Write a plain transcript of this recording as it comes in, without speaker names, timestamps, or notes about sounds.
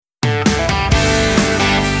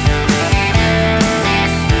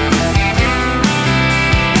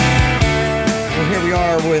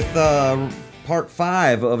with part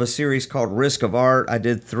 5 of a series called Risk of Art. I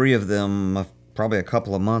did 3 of them probably a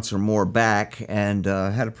couple of months or more back, and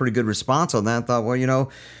had a pretty good response on that. I thought,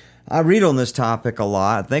 well, I read on this topic a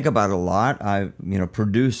lot, I think about it a lot. I,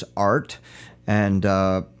 produce art, and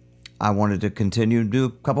I wanted to continue to do a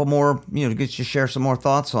couple more, to get you share some more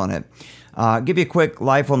thoughts on it. Give you a quick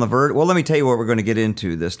life on the verge. Well, let me tell you what we're going to get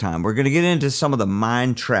into this time. We're going to get into some of the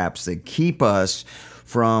mind traps that keep us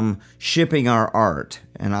from shipping our art,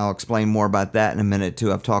 and I'll explain more about that in a minute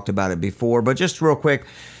too. I've talked about it before, but just real quick,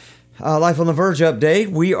 Life on the Verge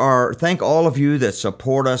update. Thank all of you that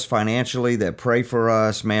support us financially, that pray for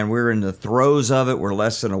us. Man, we're in the throes of it. We're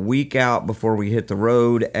less than a week out before we hit the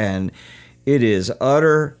road, and it is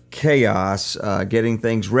utter chaos getting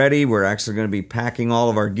things ready. We're actually going to be packing all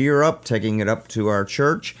of our gear up, taking it up to our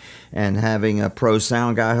church, and having a pro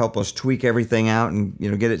sound guy help us tweak everything out and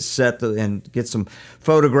get it set and get some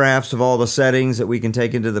photographs of all the settings that we can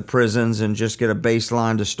take into the prisons and just get a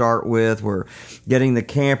baseline to start with. We're getting the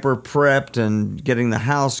camper prepped and getting the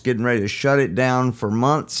house, getting ready to shut it down for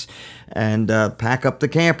months and pack up the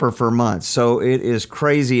camper for months. So it is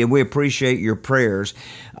crazy, and we appreciate your prayers.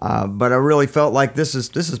 But I really felt like this is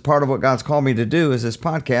part of what God's called me to do is this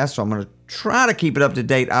podcast. So I'm going to try to keep it up to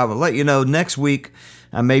date. I will let you know next week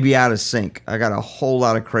I may be out of sync. I got a whole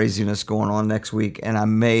lot of craziness going on next week, and I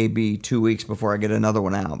may be 2 weeks before I get another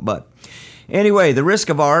one out. But anyway, the Risk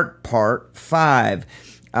of Art, part 5.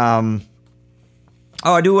 I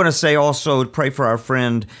do want to say also, pray for our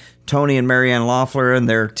friend Tony and Marianne Loeffler and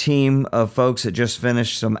their team of folks that just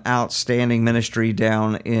finished some outstanding ministry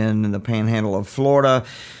down in the panhandle of Florida.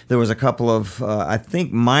 There was a couple of, I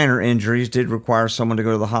think, minor injuries, did require someone to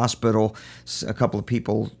go to the hospital. A couple of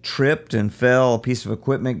people tripped and fell. A piece of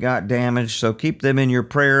equipment got damaged. So keep them in your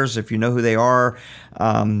prayers. If you know who they are,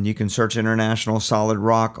 you can search International Solid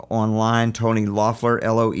Rock online. Tony Loeffler,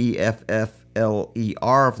 Loeffler. If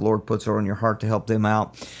the Lord puts it on your heart to help them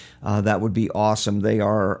out, that would be awesome. They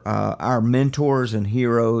are our mentors and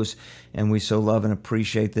heroes, and we so love and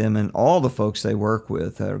appreciate them and all the folks they work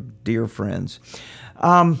with, our dear friends.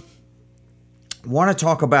 Want to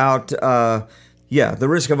talk about, the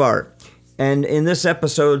risk of art. And in this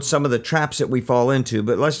episode, some of the traps that we fall into,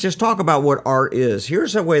 but let's just talk about what art is.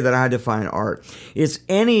 Here's a way that I define art. It's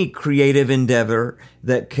any creative endeavor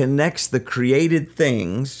that connects the created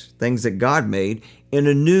things that God made, in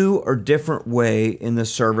a new or different way in the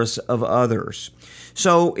service of others.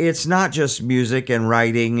 So it's not just music and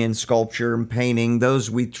writing and sculpture and painting. Those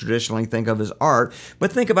we traditionally think of as art.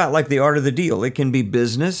 But think about like the art of the deal. It can be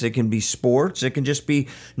business. It can be sports. It can just be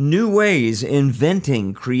new ways,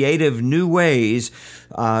 inventing creative new ways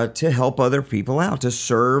to help other people out, to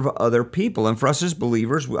serve other people. And for us as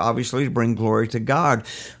believers, obviously to bring glory to God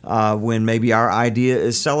when maybe our idea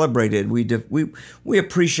is celebrated. We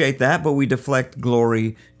appreciate that, but we deflect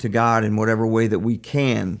glory to God in whatever way that we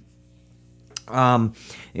can.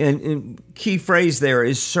 And key phrase there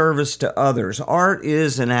is service to others. Art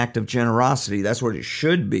is an act of generosity. That's what it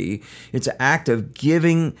should be. It's an act of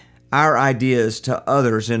giving our ideas to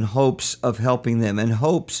others in hopes of helping them, in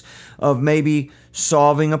hopes of maybe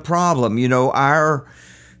solving a problem. Our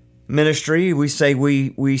ministry, we say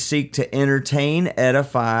we seek to entertain,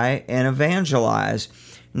 edify, and evangelize.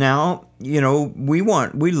 Now, we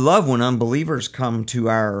love when unbelievers come to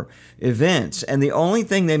our events, and the only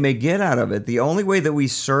thing they may get out of it, the only way that we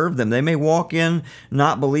serve them, they may walk in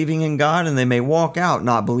not believing in God, and they may walk out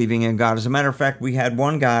not believing in God. As a matter of fact, we had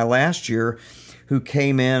one guy last year who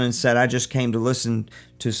came in and said, I just came to listen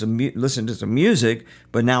to some music,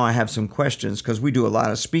 but now I have some questions, because we do a lot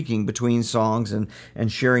of speaking between songs and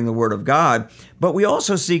sharing the Word of God. But we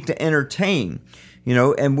also seek to entertain,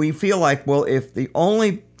 and we feel like, well, if the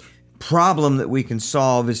only problem that we can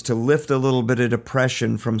solve is to lift a little bit of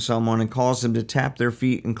depression from someone and cause them to tap their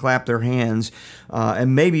feet and clap their hands,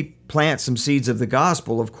 and maybe plant some seeds of the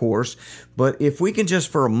gospel, of course. But if we can just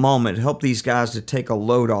for a moment help these guys to take a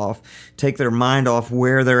load off, take their mind off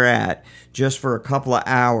where they're at just for a couple of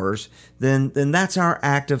hours, then that's our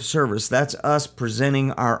act of service. That's us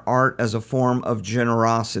presenting our art as a form of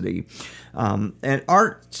generosity. And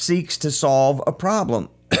art seeks to solve a problem.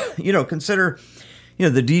 Consider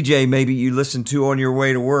the DJ maybe you listen to on your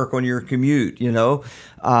way to work, on your commute,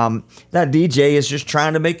 that DJ is just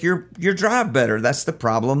trying to make your drive better. That's the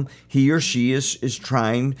problem he or she is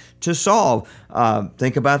trying to solve.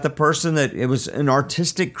 Think about the person that it was an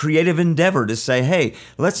artistic, creative endeavor to say, hey,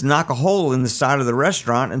 let's knock a hole in the side of the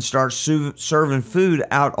restaurant and start serving food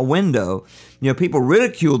out a window. People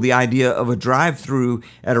ridiculed the idea of a drive-through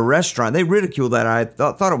at a restaurant. They ridiculed that. I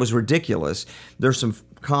thought it was ridiculous. There's some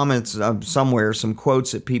comments somewhere, some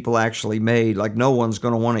quotes that people actually made, like no one's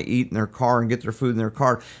going to want to eat in their car and get their food in their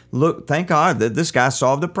car. Look, thank God that this guy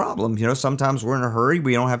solved the problem. Sometimes we're in a hurry.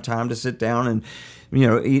 We don't have time to sit down and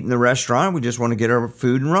eat in the restaurant. We just want to get our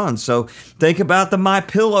food and run. So think about the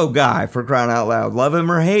MyPillow guy, for crying out loud. Love him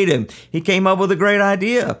or hate him, he came up with a great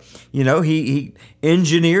idea. He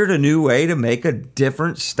engineered a new way to make a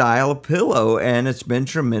different style of pillow, and it's been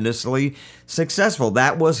tremendously successful.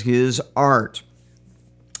 That was his art.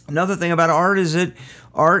 Another thing about art is that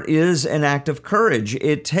art is an act of courage.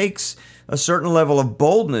 It takes a certain level of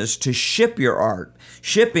boldness to ship your art.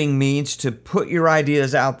 Shipping means to put your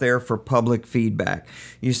ideas out there for public feedback.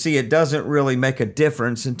 You see, it doesn't really make a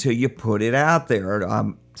difference until you put it out there.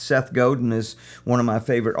 Seth Godin is one of my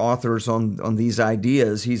favorite authors on these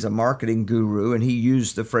ideas. He's a marketing guru, and he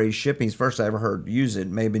used the phrase shipping. It's the first I ever heard use it.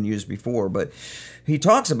 It may have been used before, but he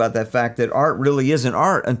talks about that fact that art really isn't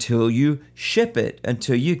art until you ship it,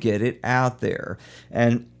 until you get it out there.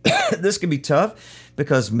 And this can be tough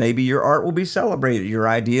because maybe your art will be celebrated. Your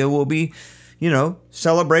idea will be,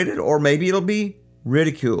 celebrated, or maybe it'll be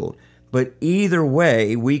ridiculed. But either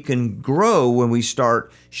way, we can grow when we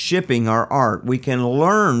start shipping our art. We can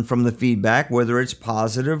learn from the feedback, whether it's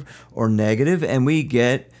positive or negative, and we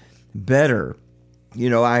get better.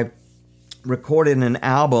 I recorded an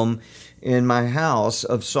album in my house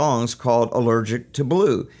of songs called Allergic to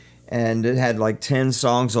Blue. And it had like 10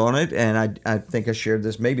 songs on it, and I think I shared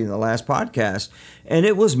this maybe in the last podcast. And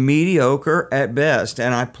it was mediocre at best,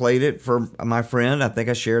 and I played it for my friend. I think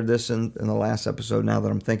I shared this in the last episode now that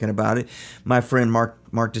I'm thinking about it. My friend Mark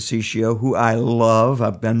DeCiccio, who I love.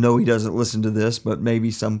 I know he doesn't listen to this, but maybe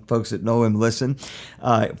some folks that know him listen.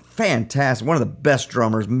 Fantastic. One of the best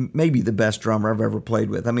drummers, maybe the best drummer I've ever played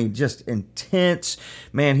with. I mean, just intense.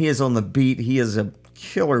 Man, he is on the beat. He is a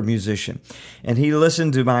killer musician. And he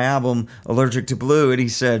listened to my album Allergic to Blue, and he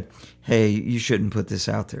said, "Hey, you shouldn't put this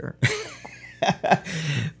out there."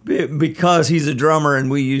 Because he's a drummer and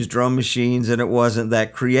we use drum machines and it wasn't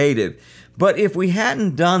that creative. But if we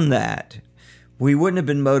hadn't done that, we wouldn't have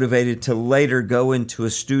been motivated to later go into a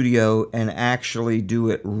studio and actually do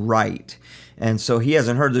it right. And so he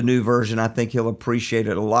hasn't heard the new version. I think he'll appreciate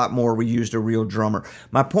it a lot more. We used a real drummer.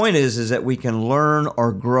 My point is that we can learn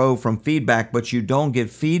or grow from feedback, but you don't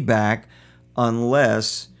get feedback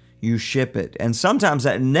unless you ship it. And sometimes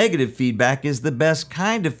that negative feedback is the best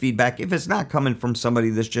kind of feedback if it's not coming from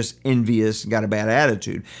somebody that's just envious and got a bad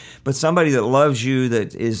attitude, but somebody that loves you,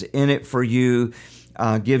 that is in it for you,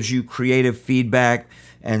 gives you creative feedback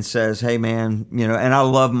and says, "Hey man, and I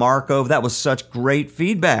love Marco. That was such great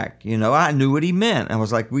feedback. I knew what he meant. I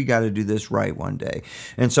was like, we got to do this right one day."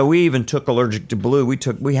 And so we even took Allergic to Blue.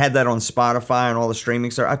 We had that on Spotify and all the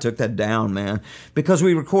streaming stuff. I took that down, man, because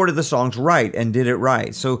we recorded the songs right and did it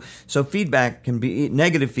right. So feedback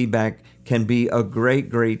negative feedback can be a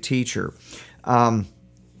great teacher. And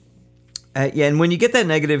when you get that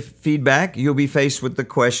negative feedback, you'll be faced with the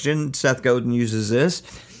question. Seth Godin uses this.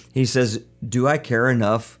 He says, "Do I care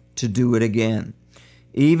enough to do it again?"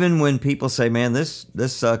 Even when people say, "Man, this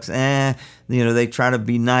sucks," they try to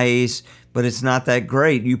be nice, but it's not that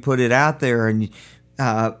great. You put it out there, and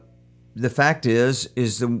the fact is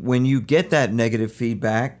that when you get that negative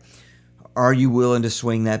feedback, are you willing to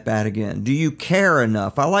swing that bat again? Do you care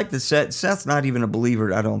enough? I like that Seth's not even a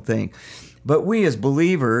believer, I don't think. But we as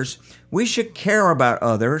believers, we should care about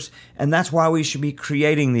others, and that's why we should be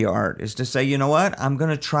creating the art, is to say, you know what, I'm going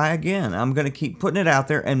to try again. I'm going to keep putting it out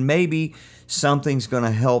there, and maybe something's going to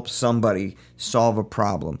help somebody solve a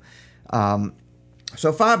problem.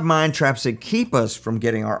 So 5 mind traps that keep us from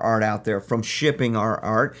getting our art out there, from shipping our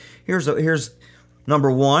art. Here's number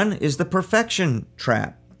 1 is the perfection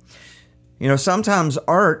trap. Sometimes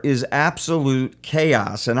art is absolute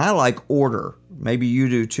chaos, and I like order. Maybe you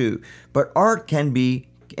do too. But art can be,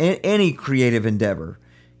 any creative endeavor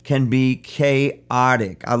can be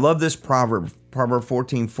chaotic. I love this proverb. Proverb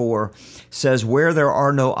 14:4 says, "Where there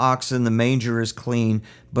are no oxen, the manger is clean,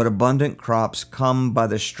 but abundant crops come by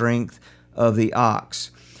the strength of the ox."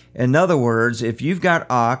 In other words, if you've got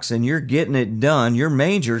ox and you're getting it done, your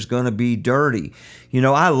manger's going to be dirty.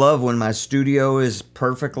 I love when my studio is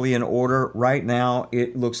perfectly in order. Right now,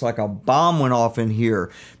 it looks like a bomb went off in here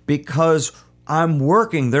because I'm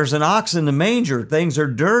working. There's an ox in the manger. Things are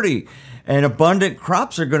dirty, and abundant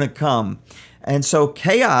crops are going to come. And so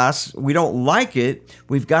chaos, we don't like it.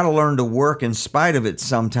 We've got to learn to work in spite of it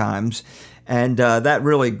sometimes. And that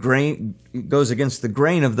really goes against the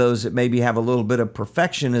grain of those that maybe have a little bit of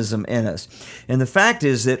perfectionism in us. And the fact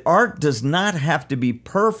is that art does not have to be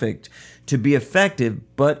perfect to be effective,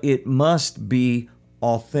 but it must be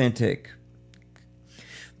authentic.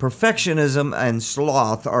 Perfectionism and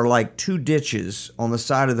sloth are like two ditches on the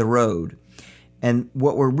side of the road. And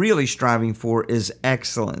what we're really striving for is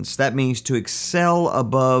excellence. That means to excel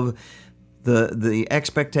above the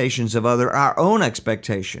expectations of our own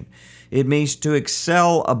expectation. It means to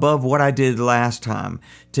excel above what I did last time,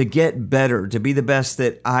 to get better, to be the best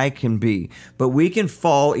that I can be. But we can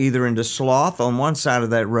fall either into sloth on one side of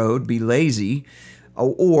that road, be lazy,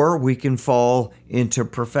 or we can fall into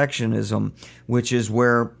perfectionism, which is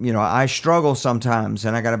where, I struggle sometimes,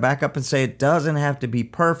 and I got to back up and say it doesn't have to be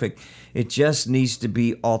perfect. It just needs to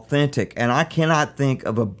be authentic. And I cannot think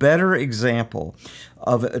of a better example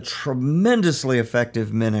of a tremendously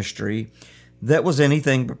effective ministry that was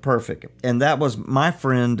anything but perfect. And that was my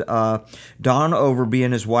friend Don Overby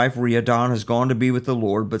and his wife Rhea. Don has gone to be with the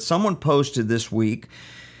Lord, but someone posted this week,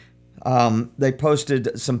 they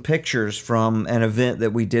posted some pictures from an event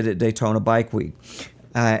that we did at Daytona Bike Week.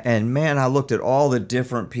 And man, I looked at all the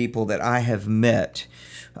different people that I have met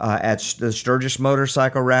at the Sturgis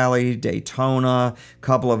Motorcycle Rally, Daytona, a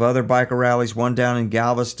couple of other biker rallies, one down in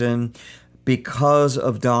Galveston, because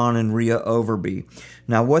of Don and Rhea Overby.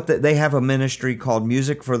 Now, they have a ministry called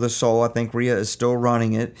Music for the Soul. I think Rhea is still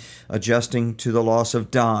running it, adjusting to the loss of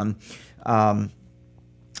Don.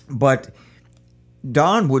 But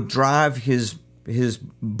Don would drive his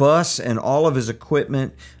bus and all of his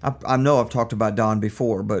equipment. I know I've talked about Don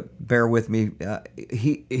before, but bear with me.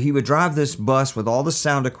 He would drive this bus with all the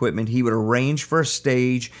sound equipment. He would arrange for a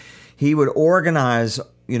stage. He would organize,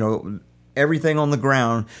 everything on the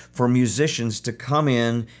ground for musicians to come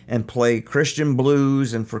in and play Christian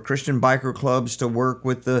blues, and for Christian biker clubs to work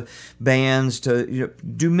with the bands to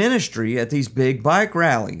do ministry at these big bike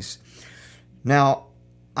rallies. Now,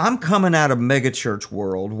 I'm coming out of megachurch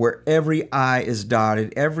world where every I is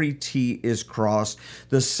dotted, every T is crossed.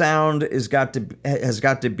 The sound has got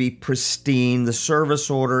to be pristine. The service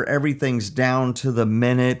order, everything's down to the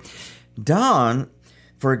minute. Don,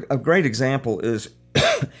 for a great example, is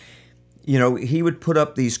he would put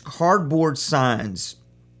up these cardboard signs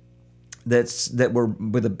that were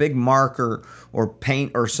with a big marker or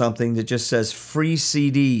paint or something that just says free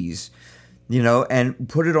CDs. And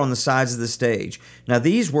put it on the sides of the stage. Now,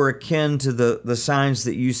 these were akin to the signs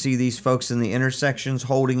that you see these folks in the intersections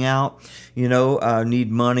holding out,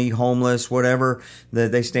 need money, homeless, whatever,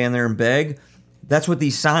 that they stand there and beg. That's what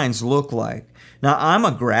these signs look like. Now, I'm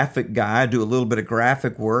a graphic guy. I do a little bit of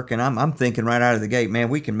graphic work, and I'm thinking right out of the gate, man,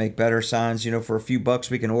 we can make better signs. For a few bucks,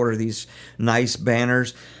 we can order these nice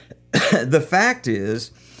banners. The fact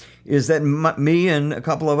is that me and a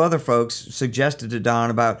couple of other folks suggested to Don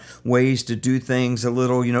about ways to do things a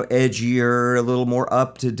little, edgier, a little more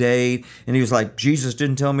up to date. And he was like, Jesus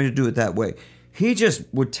didn't tell me to do it that way. He just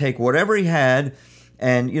would take whatever he had.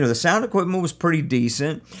 And, the sound equipment was pretty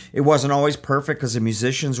decent. It wasn't always perfect because the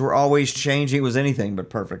musicians were always changing. It was anything but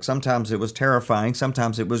perfect. Sometimes it was terrifying.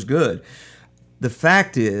 Sometimes it was good. The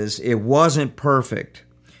fact is, it wasn't perfect,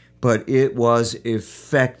 but it was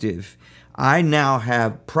effective. I now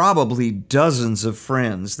have probably dozens of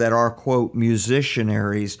friends that are, quote,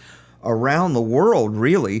 musicianaries around the world,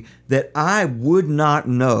 really, that I would not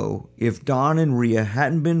know if Don and Rhea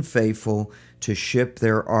hadn't been faithful to ship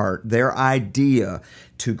their art, their idea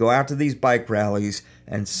to go out to these bike rallies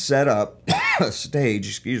and set up a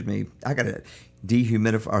stage. I got a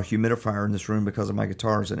humidifier in this room because of my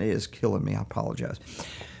guitars, and it is killing me. I apologize.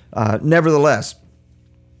 Nevertheless,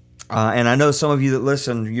 and I know some of you that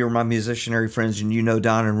listen, you're my musicianary friends, and you know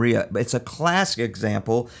Don and Rhea. But it's a classic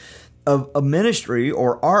example of a ministry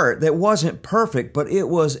or art that wasn't perfect, but it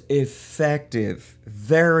was effective,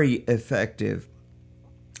 very effective.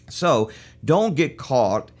 So don't get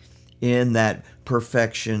caught in that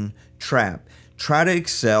perfection trap. Try to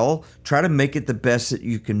excel, try to make it the best that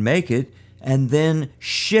you can make it, and then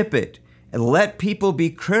ship it. And let people be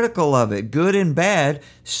critical of it, good and bad,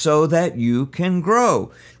 so that you can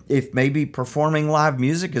grow. If maybe performing live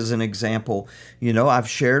music is an example, I've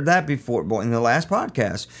shared that before in the last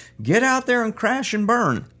podcast. Get out there and crash and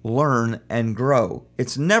burn, learn and grow.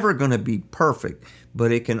 It's never going to be perfect,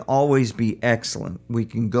 but it can always be excellent. We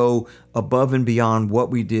can go above and beyond what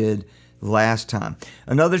we did last time.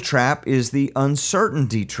 Another trap is the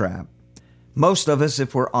uncertainty trap. Most of us,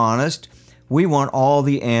 if we're honest, we want all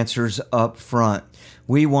the answers up front.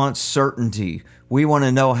 We want certainty. We want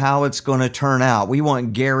to know how it's going to turn out. We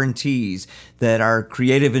want guarantees that our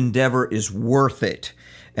creative endeavor is worth it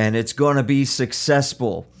and it's going to be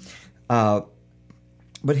successful. But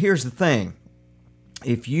here's the thing.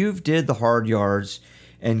 If you've did the hard yards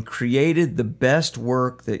and created the best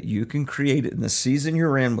work that you can create in the season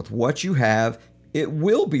you're in with what you have, it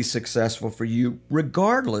will be successful for you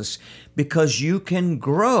regardless, because you can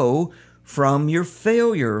grow from your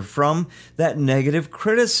failure, from that negative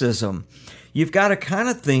criticism. You've got to kind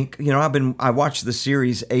of think, I watched the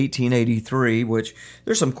series 1883, which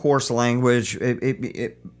there's some coarse language,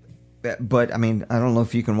 but I mean, I don't know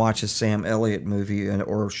if you can watch a Sam Elliott movie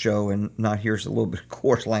or show and not hear a little bit of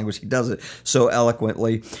coarse language. He does it so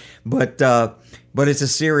eloquently, but it's a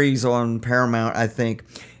series on Paramount, I think,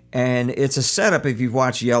 and it's a setup. If you've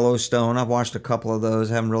watched Yellowstone, I've watched a couple of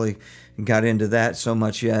those. I haven't really got into that so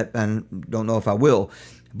much yet, and don't know if I will.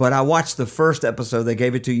 But I watched the first episode. They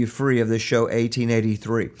gave it to you free of this show,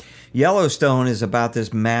 1883. Yellowstone is about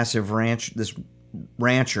this massive ranch, this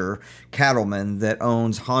rancher, cattleman that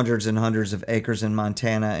owns hundreds and hundreds of acres in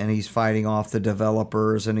Montana, and he's fighting off the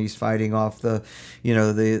developers, and he's fighting off the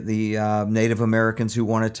Native Americans who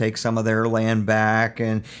want to take some of their land back,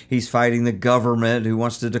 and he's fighting the government who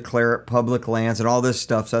wants to declare it public lands and all this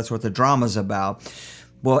stuff. So that's what the drama's about.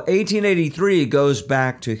 Well, 1883 goes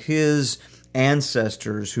back to his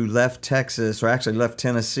ancestors who left Texas, or actually left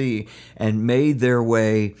Tennessee, and made their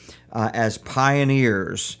way as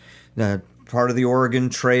pioneers, part of the Oregon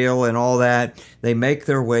Trail and all that. They make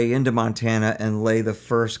their way into Montana and lay the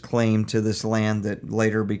first claim to this land that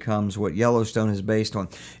later becomes what Yellowstone is based on.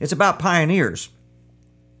 It's about pioneers.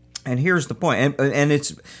 And here's the point, and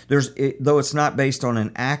though it's not based on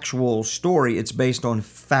an actual story, it's based on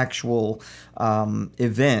factual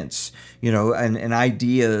events, and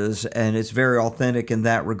ideas, and it's very authentic in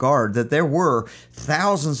that regard. That there were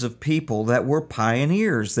thousands of people that were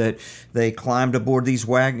pioneers, that they climbed aboard these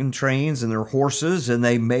wagon trains and their horses, and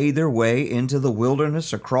they made their way into the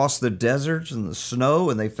wilderness, across the deserts and the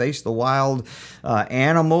snow, and they faced the wild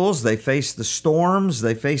animals, they faced the storms,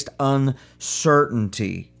 they faced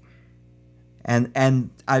uncertainty.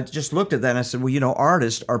 And I just looked at that and I said, well,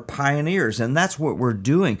 artists are pioneers, and that's what we're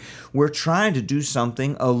doing. We're trying to do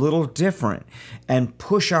something a little different and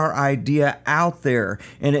push our idea out there.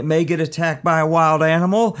 And it may get attacked by a wild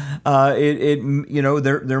animal.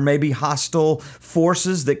 There may be hostile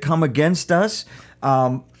forces that come against us.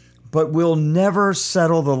 But we'll never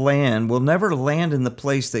settle the land. We'll never land in the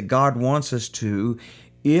place that God wants us to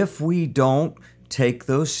if we don't take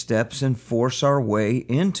those steps and force our way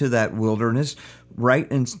into that wilderness, right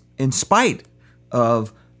in spite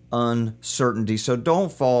of uncertainty. So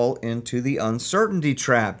don't fall into the uncertainty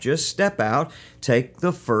trap. Just step out, take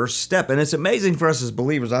the first step. And it's amazing for us as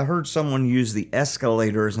believers. I heard someone use the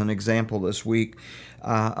escalator as an example this week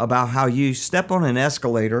about how you step on an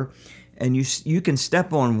escalator and you can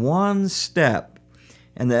step on one step,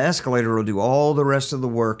 and the escalator will do all the rest of the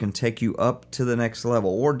work and take you up to the next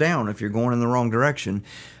level, or down if you're going in the wrong direction.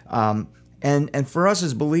 And for us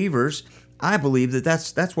as believers, I believe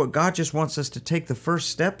that's what God just wants us to take the first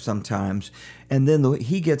step sometimes. And then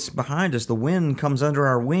He gets behind us. The wind comes under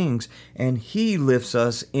our wings, and He lifts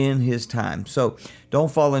us in His time. So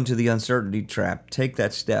don't fall into the uncertainty trap. Take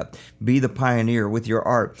that step. Be the pioneer with your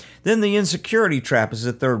art. Then the insecurity trap is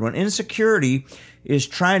the third one. Insecurity is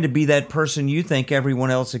trying to be that person you think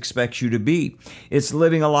everyone else expects you to be. It's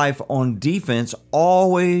living a life on defense,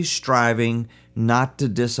 always striving not to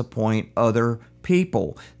disappoint other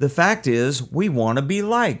people. The fact is, we want to be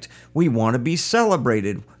liked. We want to be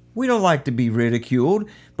celebrated. We don't like to be ridiculed.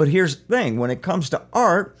 But here's the thing, when it comes to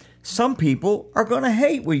art, some people are going to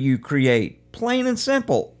hate what you create. Plain and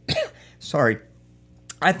simple. Sorry.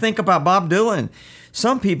 I think about Bob Dylan.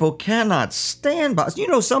 Some people cannot stand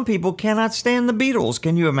some people cannot stand the Beatles.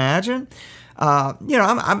 Can you imagine?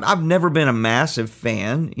 I've never been a massive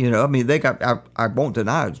fan. They got, I won't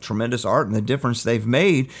deny it's tremendous art and the difference they've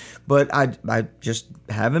made, but I just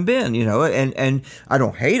haven't been, and I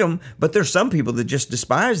don't hate them, but there's some people that just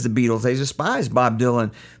despise the Beatles. They despise Bob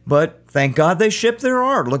Dylan, but thank God they shipped their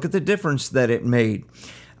art. Look at the difference that it made.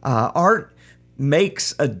 Art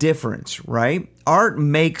makes a difference, right? Art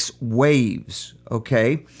makes waves,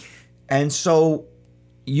 okay? And so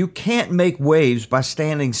you can't make waves by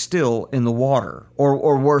standing still in the water,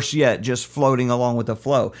 or worse yet, just floating along with the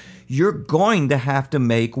flow. You're going to have to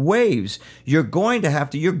make waves. You're going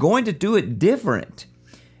to do it different.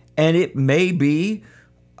 And it may be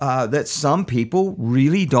that some people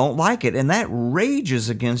really don't like it, and that rages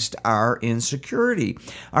against our insecurity.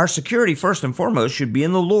 Our security, first and foremost, should be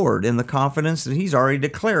in the Lord, in the confidence that He's already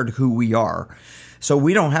declared who we are. So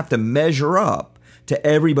we don't have to measure up to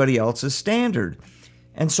everybody else's standard.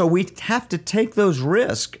 And so we have to take those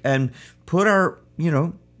risks and put our,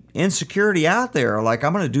 insecurity out there. Like,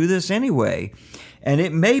 I'm going to do this anyway. And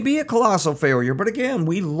it may be a colossal failure, but again,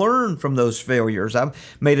 we learn from those failures. I've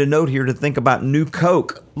made a note here to think about New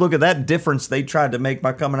Coke. Look at that difference they tried to make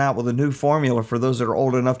by coming out with a new formula for those that are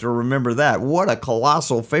old enough to remember that. What a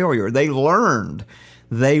colossal failure. They learned.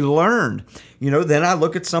 Then I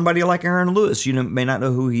look at somebody like Aaron Lewis. You may not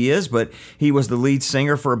know who he is, but he was the lead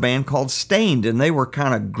singer for a band called Staind, and they were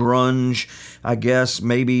kind of grunge, I guess,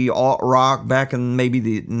 maybe alt rock back in maybe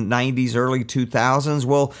the 90s, early 2000s.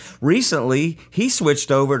 Well, recently he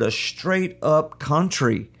switched over to straight up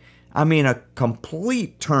country. I mean, a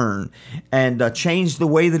complete turn, and changed the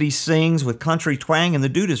way that he sings with country twang. And the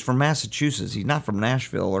dude is from Massachusetts. He's not from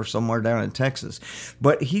Nashville or somewhere down in Texas.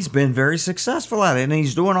 But he's been very successful at it. And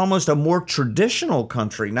he's doing almost a more traditional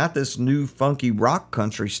country, not this new funky rock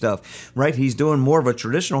country stuff, right? He's doing more of a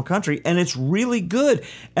traditional country, and it's really good.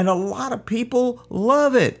 And a lot of people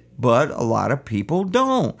love it, but a lot of people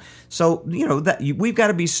don't. So, that we've got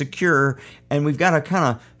to be secure, and we've got to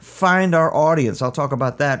kind of find our audience. I'll talk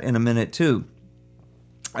about that in a minute too.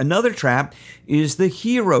 Another trap is the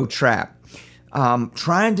hero trap.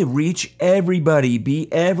 Trying to reach everybody,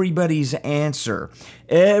 be everybody's answer,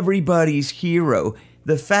 everybody's hero.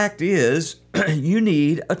 The fact is, you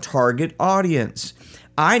need a target audience.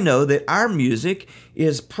 I know that our music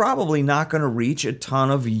is probably not going to reach a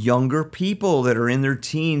ton of younger people that are in their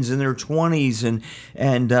teens and their 20s,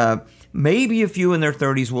 and maybe a few in their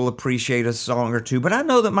 30s will appreciate a song or two, but I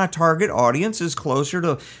know that my target audience is closer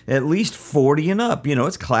to at least 40 and up.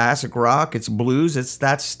 It's classic rock, it's blues, it's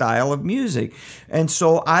that style of music. And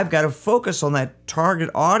so I've got to focus on that target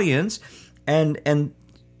audience and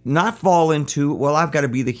not fall into, well, I've got to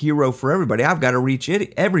be the hero for everybody. I've got to reach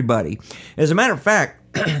everybody. As a matter of fact,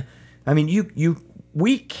 I mean,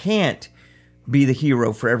 we can't be the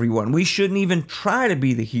hero for everyone. We shouldn't even try to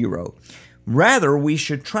be the hero. Rather, we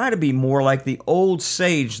should try to be more like the old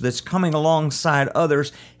sage that's coming alongside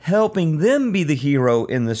others, helping them be the hero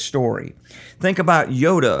in the story. Think about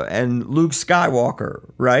Yoda and Luke Skywalker,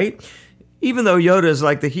 right? Even though Yoda is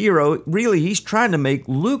like the hero, really he's trying to make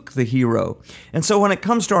Luke the hero. And so when it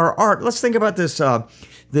comes to our art, let's think about this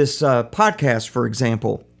podcast, for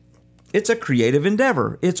example. It's a creative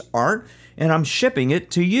endeavor. It's art, and I'm shipping it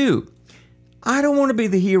to you. I don't want to be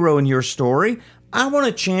the hero in your story. I want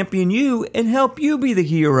to champion you and help you be the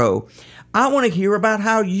hero. I want to hear about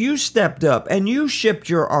how you stepped up and you shipped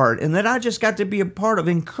your art, and that I just got to be a part of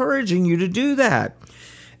encouraging you to do that.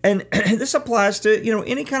 And this applies to,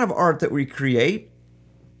 any kind of art that we create.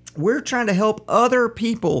 We're trying to help other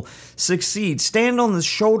people succeed, stand on the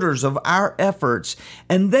shoulders of our efforts,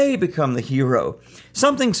 and they become the hero.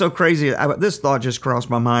 Something so crazy, this thought just crossed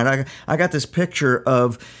my mind. I got this picture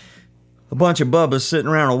of a bunch of bubbas sitting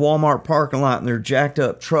around a Walmart parking lot in their jacked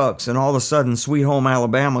up trucks, and all of a sudden Sweet Home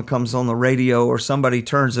Alabama comes on the radio, or somebody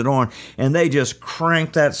turns it on, and they just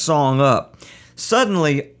crank that song up.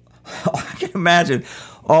 Suddenly, I can imagine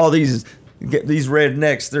all these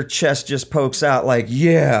rednecks, their chest just pokes out like,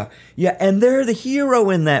 yeah, and they're the hero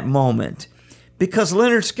in that moment. Because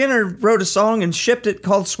Leonard Skinner wrote a song and shipped it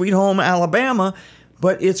called Sweet Home Alabama,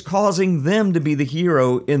 but it's causing them to be the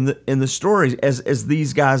hero in the story as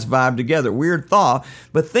these guys vibe together. Weird thought,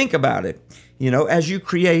 but think about it. As you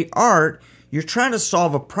create art, you're trying to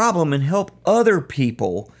solve a problem and help other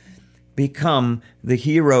people become the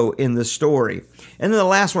hero in the story. And then the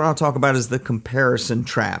last one I'll talk about is the comparison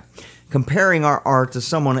trap. Comparing our art to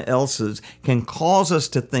someone else's can cause us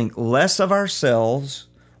to think less of ourselves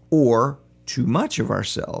or too much of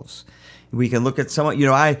ourselves. We can look at someone,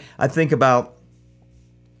 I think about,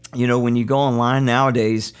 when you go online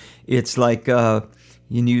nowadays, it's like,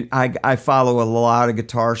 I follow a lot of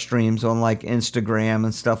guitar streams on like Instagram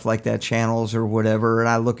and stuff like that, channels or whatever, and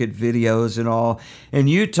I look at videos and all, and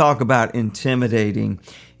you talk about intimidating.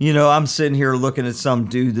 I'm sitting here looking at some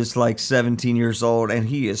dude that's like 17 years old, and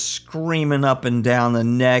he is screaming up and down the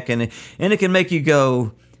neck, and it can make you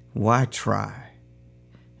go, why try?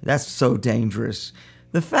 That's so dangerous.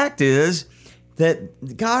 The fact is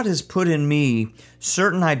that God has put in me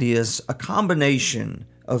certain ideas, a combination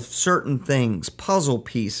of certain things, puzzle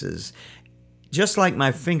pieces, just like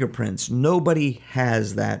my fingerprints. Nobody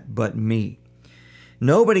has that but me.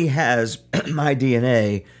 Nobody has my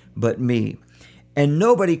DNA but me. And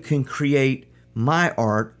nobody can create my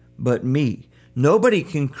art but me. Nobody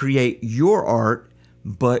can create your art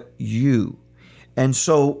but you. And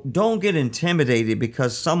so don't get intimidated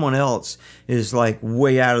because someone else is like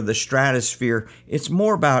way out of the stratosphere. It's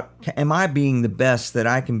more about, am I being the best that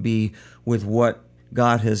I can be with what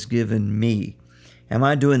God has given me? Am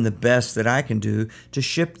I doing the best that I can do to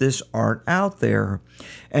ship this art out there?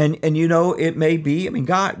 And it may be,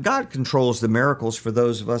 God controls the miracles for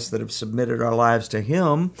those of us that have submitted our lives to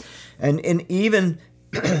Him. And even,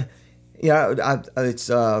 it's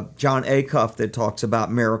John Acuff that talks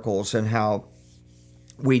about miracles and how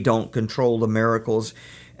we don't control the miracles.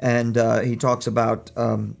 And he talks about,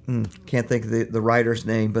 can't think of the writer's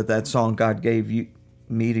name, but that song, God Gave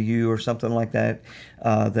Me to You, or something like that,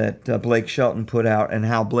 that Blake Shelton put out, and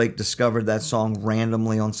how Blake discovered that song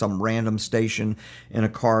randomly on some random station in a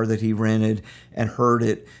car that he rented and heard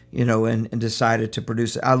it, and decided to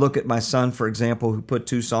produce it. I look at my son, for example, who put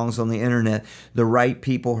 2 songs on the internet. The right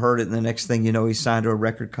people heard it, and the next thing you know, he signed to a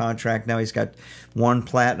record contract. Now he's got 1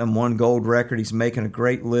 platinum, 1 gold record. He's making a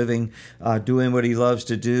great living, doing what he loves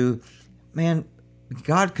to do. Man,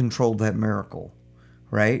 God controlled that miracle,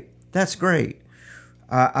 right? That's great.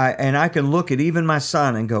 And I can look at even my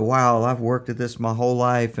son and go, wow, I've worked at this my whole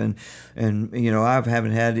life, and I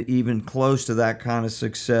haven't had even close to that kind of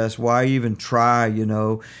success. Why even try,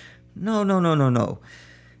 No.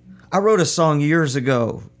 I wrote a song years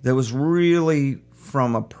ago that was really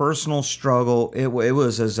from a personal struggle. It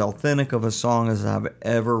was as authentic of a song as I've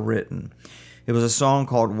ever written. It was a song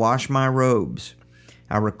called Wash My Robes.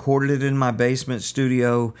 I recorded it in my basement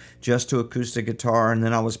studio just to acoustic guitar, and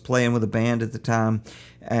then I was playing with a band at the time,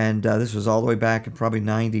 and this was all the way back in probably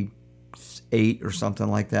 98 or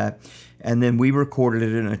something like that. And then we recorded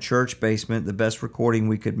it in a church basement, the best recording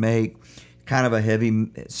we could make, kind of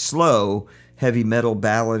a slow, heavy metal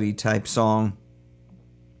ballady type song.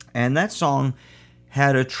 And that song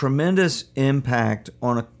had a tremendous impact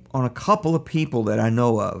on a couple of people that I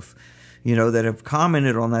know of, that have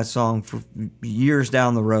commented on that song for years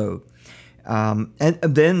down the road. And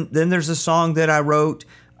then there's a song that I wrote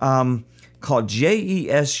called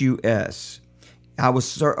Jesus. I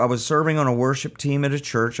was serving on a worship team at a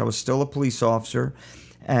church. I was still a police officer.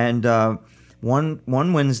 And one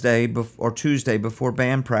Wednesday or Tuesday before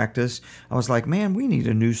band practice, I was like, man, we need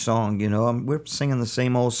a new song. We're singing the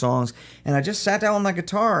same old songs. And I just sat down on my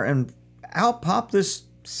guitar, and out popped this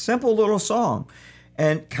simple little song.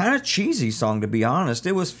 And kind of cheesy song, to be honest.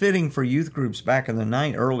 It was fitting for youth groups back in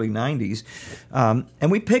the early 90s. And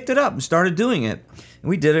we picked it up and started doing it. And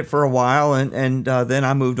we did it for a while, and then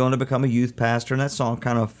I moved on to become a youth pastor, and that song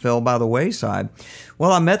kind of fell by the wayside.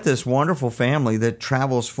 Well, I met this wonderful family that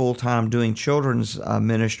travels full-time doing children's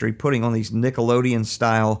ministry, putting on these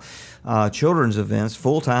Nickelodeon-style children's events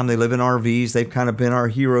full-time. They live in RVs. They've kind of been our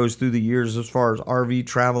heroes through the years as far as RV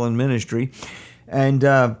travel and ministry. And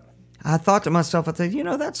I thought to myself, I said,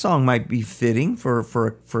 that song might be fitting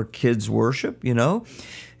for kids' worship,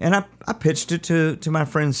 And I pitched it to my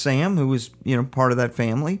friend Sam, who was, part of that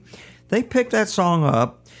family. They picked that song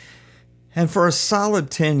up, and for a solid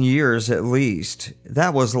 10 years at least,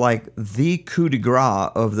 that was like the coup de grace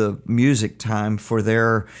of the music time for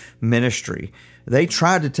their ministry. They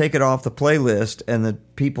tried to take it off the playlist, and the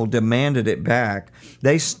people demanded it back.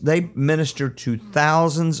 They ministered to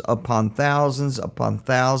thousands upon thousands upon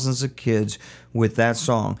thousands of kids with that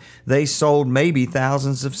song. They sold maybe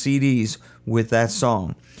thousands of CDs with that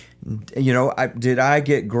song. Did I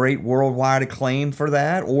get great worldwide acclaim for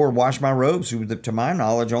that? Or Wash My Robes, who, to my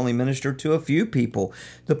knowledge, only ministered to a few people?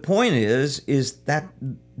 The point is that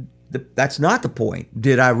that's not the point.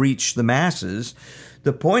 Did I reach the masses?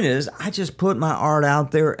 The point is, I just put my art out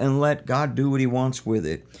there and let God do what He wants with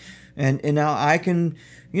it. And now I can,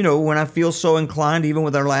 when I feel so inclined, even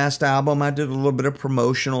with our last album, I did a little bit of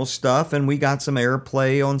promotional stuff, and we got some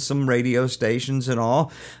airplay on some radio stations and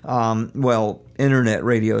all. Internet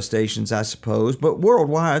radio stations, I suppose, but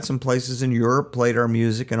worldwide, some places in Europe played our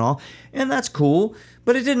music and all. And that's cool,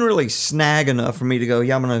 but it didn't really snag enough for me to go,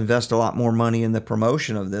 yeah, I'm going to invest a lot more money in the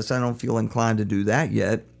promotion of this. I don't feel inclined to do that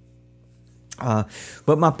yet.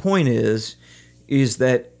 But my point is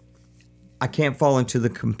that I can't fall into the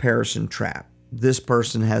comparison trap. This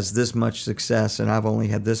person has this much success, and I've only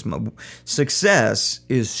had this much. Success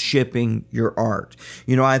is shipping your art.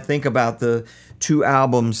 I think about the 2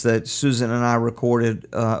 albums that Susan and I recorded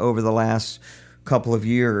over the last couple of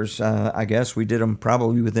years. I guess we did them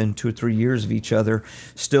probably within 2 or 3 years of each other.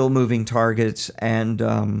 Still Moving Targets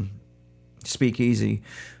and Speakeasy.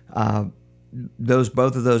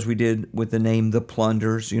 Both of those we did with the name The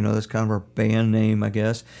Plunders. That's kind of our band name, I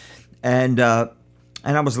guess. And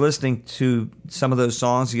I was listening to some of those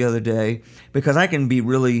songs the other day, because I can get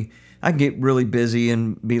really busy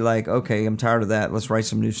and be like, okay, I'm tired of that. Let's write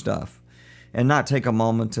some new stuff, and not take a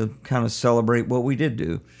moment to kind of celebrate what we did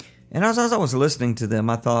do. And as I was listening to them,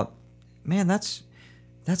 I thought, man, that's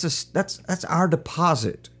our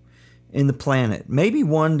deposit in the planet. Maybe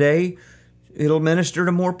one day it'll minister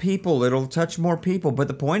to more people. It'll touch more people. But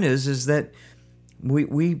the point is that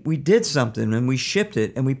we did something and we shipped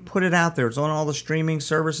it and we put it out there. It's on all the streaming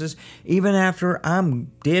services. Even after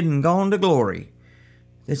I'm dead and gone to glory,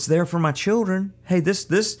 it's there for my children. Hey,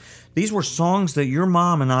 these were songs that your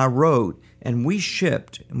mom and I wrote and we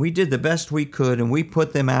shipped and we did the best we could and we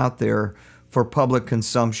put them out there for public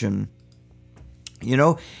consumption. You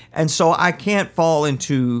know, and so I can't fall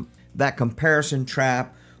into that comparison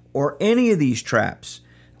trap or any of these traps.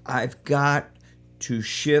 I've got to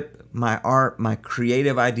ship my art, my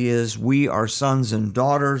creative ideas. We are sons and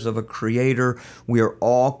daughters of a creator. We are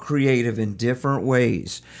all creative in different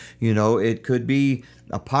ways. You know, it could be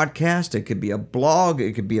a podcast, it could be a blog,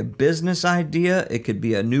 it could be a business idea, it could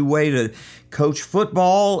be a new way to coach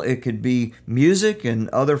football, it could be music and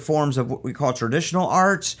other forms of what we call traditional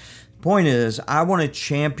arts. Point is, I want to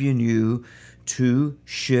champion you to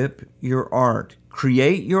ship your art.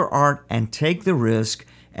 Create your art and take the risk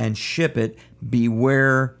and ship it.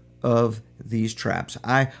 Beware of these traps.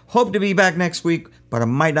 I hope to be back next week, but I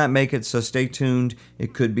might not make it, so stay tuned.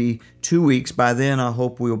 It could be 2 weeks. By then, I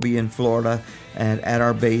hope we'll be in Florida and at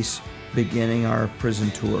our base beginning our prison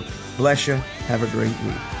tour. Bless you. Have a great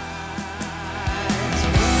week.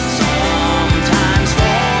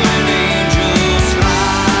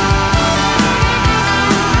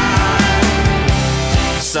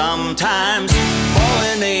 Sometimes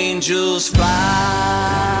fallen angels fly.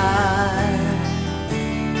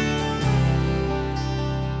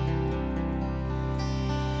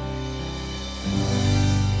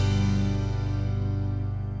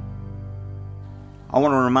 I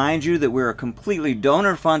want to remind you that we're a completely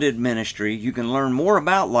donor-funded ministry. You can learn more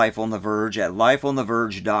about Life on the Verge at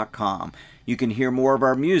lifeontheverge.com. You can hear more of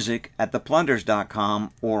our music at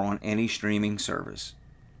theplunders.com or on any streaming service.